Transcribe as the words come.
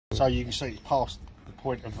So you can see it's past the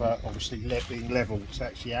point of obviously being level. It's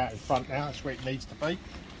actually out in front now. That's where it needs to be.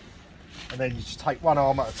 And then you just take one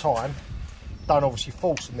arm at a time. Don't obviously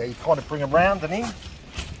force them there. You kind of bring them round and in.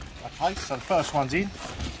 Okay, so the first one's in,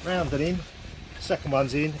 round and in. Second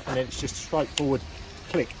one's in, and then it's just a straightforward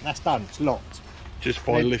click. That's done. It's locked. Just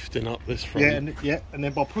by lifting up this front. Yeah, and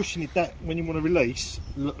then by pushing it down when you want to release.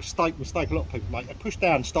 Mistake a lot of people make. They push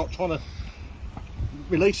down, start trying to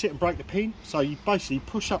release it and break the pin. So you basically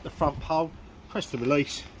push up the front pole, press the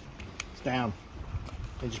release, it's down.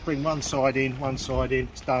 Then just bring one side in,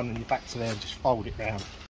 it's done, and you're back to there and just fold it round.